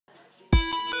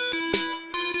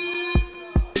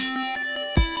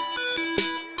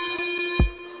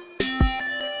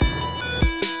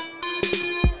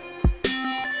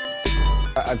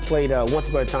I played once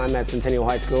upon a time at Centennial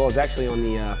High School. I was actually on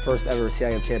the first ever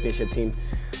CIF championship team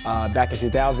back in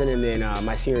 2000, and then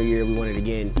my senior year we won it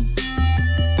again.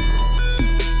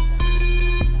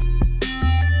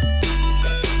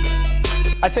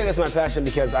 I think that's my passion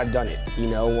because I've done it. You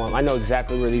know, I know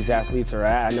exactly where these athletes are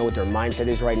at. I know what their mindset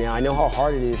is right now. I know how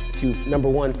hard it is to, number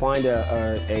one, find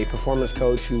a performance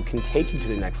coach who can take you to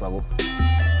the next level.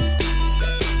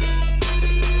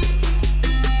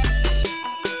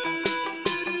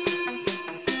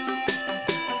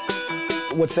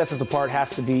 What sets us apart has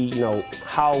to be, you know,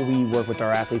 how we work with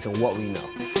our athletes and what we know.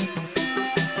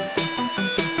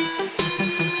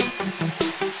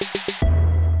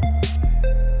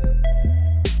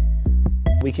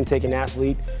 We can take an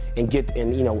athlete and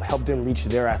you know, help them reach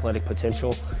their athletic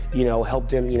potential, you know, help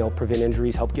them, you know, prevent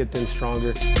injuries, help get them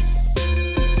stronger.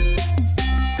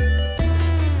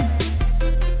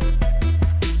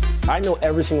 I know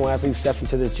every single athlete who steps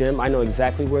into this gym. I know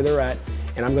exactly where they're at,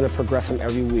 and I'm going to progress them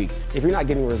every week. If you're not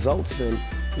getting results, then,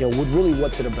 you know, really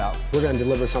what's it about? We're going to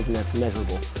deliver something that's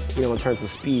measurable, you know, in terms of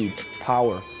speed,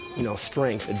 power, you know,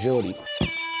 strength, agility.